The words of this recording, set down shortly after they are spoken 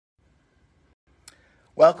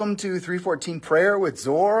Welcome to 314 Prayer with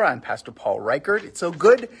Zoar. I'm Pastor Paul Reichert. It's so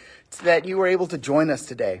good that you were able to join us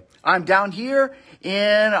today. I'm down here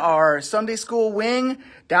in our Sunday school wing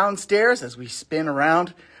downstairs as we spin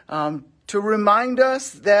around to remind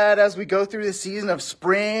us that as we go through the season of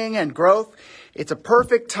spring and growth, it's a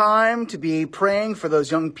perfect time to be praying for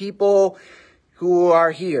those young people who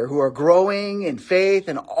are here, who are growing in faith,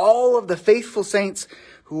 and all of the faithful saints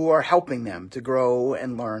who are helping them to grow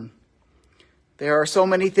and learn. There are so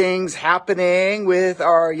many things happening with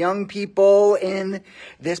our young people in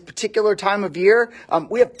this particular time of year.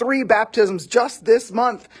 We have 3 baptisms just this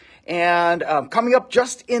month. And coming up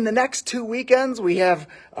just in the next 2 weekends, we have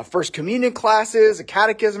First Communion classes, a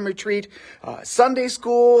catechism retreat, Sunday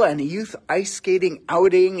school, and a youth ice skating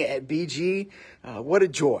outing at BG. What a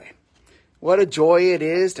joy. What a joy it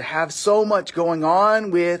is to have so much going on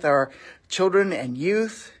with our children and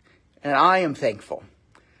youth. And I am thankful.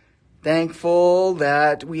 Thankful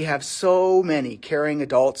that we have so many caring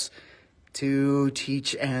adults to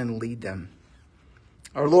teach and lead them.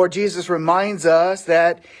 Our Lord Jesus reminds us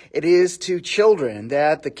that it is to children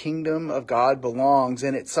that the kingdom of God belongs,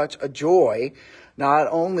 and it's such a joy not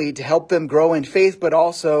only to help them grow in faith, but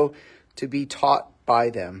also to be taught by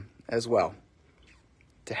them as well.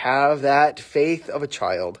 To have that faith of a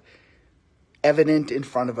child evident in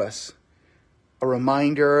front of us. A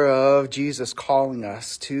reminder of Jesus calling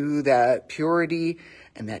us to that purity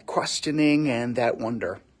and that questioning and that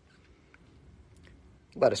wonder.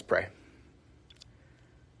 Let us pray.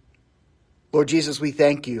 Lord Jesus, we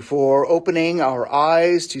thank you for opening our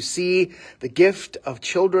eyes to see the gift of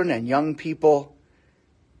children and young people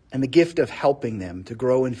and the gift of helping them to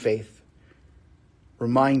grow in faith.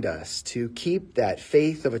 Remind us to keep that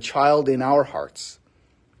faith of a child in our hearts.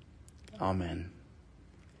 Amen.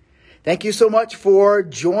 Thank you so much for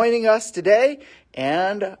joining us today,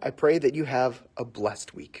 and I pray that you have a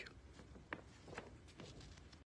blessed week.